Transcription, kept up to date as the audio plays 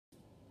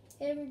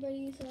Hey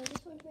everybody, so I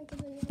just wanted to make a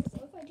video.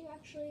 So if I do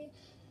actually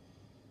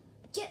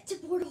get to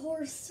board a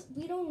horse,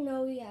 we don't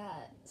know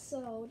yet.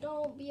 So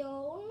don't be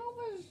all,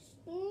 Nova's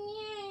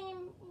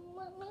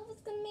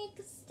gonna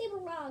make stable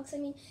rocks. I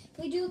mean, if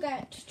we do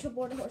get to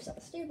board a horse at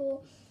the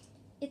stable,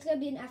 it's gonna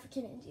be an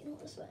African Indian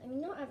horse. But I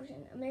mean, not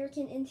African,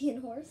 American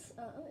Indian horse.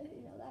 If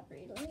you know that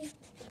breed. Let me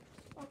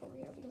walk over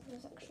here because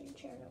there's actually a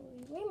chair that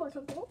will be way more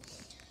comfortable.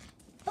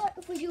 But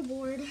if we do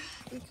board,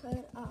 we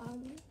could,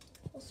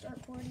 we'll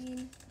start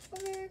boarding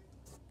over.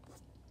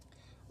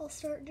 I'll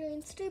start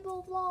doing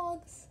stable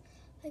vlogs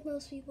like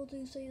most people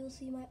do, so you'll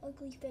see my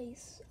ugly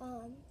face.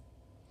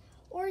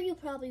 Or you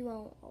probably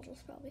won't. I'll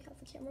just probably have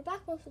the camera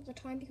back most of the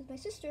time because my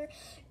sister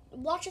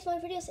watches my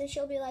videos and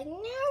she'll be like, Nara,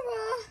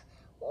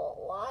 well,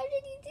 why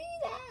did you do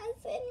that? I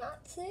said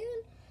not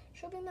soon.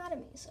 She'll be mad at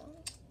me, so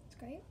it's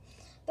great.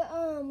 But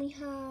we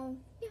have,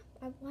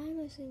 why am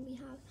I saying we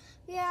have?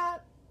 Yeah.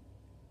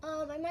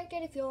 I might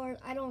get a fjord.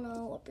 I don't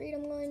know what breed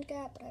I'm going to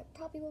get, but I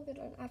probably will get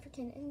an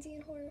African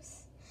Indian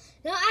horse.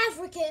 No,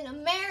 African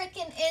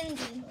American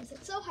Indian horse.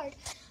 It's so hard.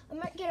 I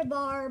might get a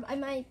barb. I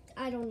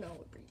don't know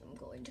what breed I'm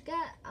going to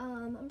get.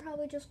 I'm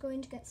probably just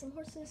going to get some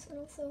horses, and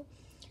also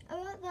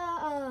about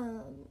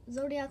the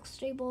Zodiac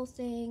stable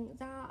thing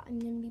that I'm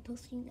going to be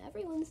posting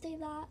every Wednesday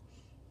that.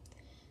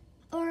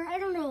 Or I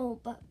don't know,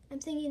 but I'm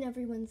thinking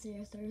every Wednesday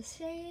or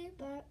Thursday,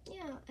 but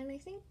yeah, and I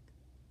think,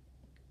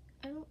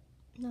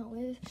 No,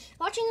 if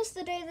watching this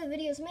the day the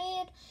video's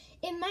made,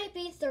 it might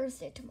be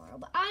Thursday tomorrow,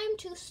 but I'm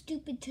too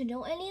stupid to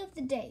know any of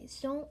the days.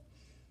 Don't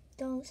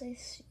say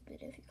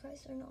stupid if you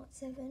guys are not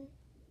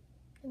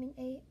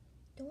 8.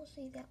 Don't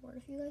say that word.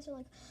 If you guys are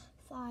like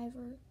 5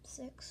 or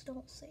 6,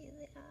 don't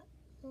say that.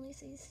 Only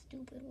say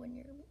stupid when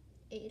you're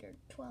 8 or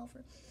 12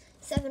 or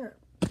 7 or,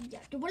 yeah.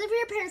 Whatever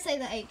your parents say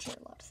the age, you're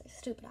allowed to say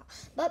stupid now.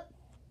 But,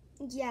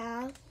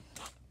 yeah.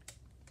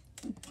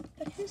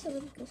 But here's a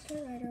really cool Star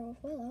Rider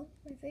with Willow,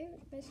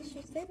 my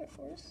sister's favorite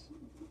horse.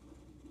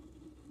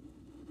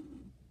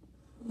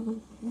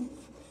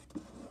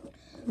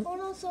 Oh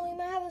no, so we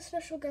might have a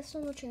special guest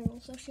on the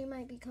channel, so she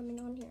might be coming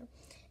on here.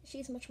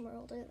 She's much more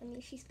older than me,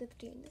 she's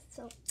 15,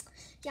 so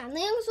yeah, I'm the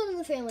youngest one in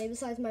the family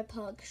besides my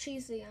pug.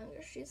 She's the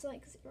youngest, she's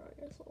like 0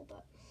 years old,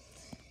 but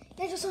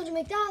yeah, I just wanted to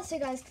make that so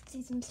you guys could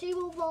see some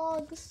stable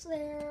vlogs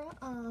there.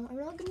 I'm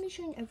not going to be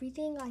showing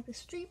everything, like the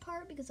street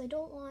part, because I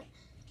don't want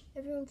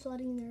everyone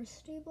flooding their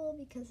stable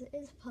because it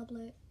is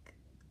public.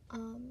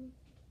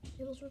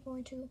 Stables we're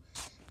going to.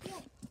 Yeah.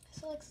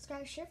 So like,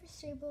 subscribe, share for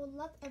stable.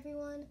 Love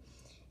everyone.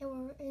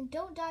 And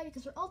don't die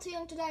because we're all too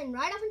young to die. And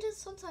right up until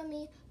sometime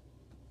me.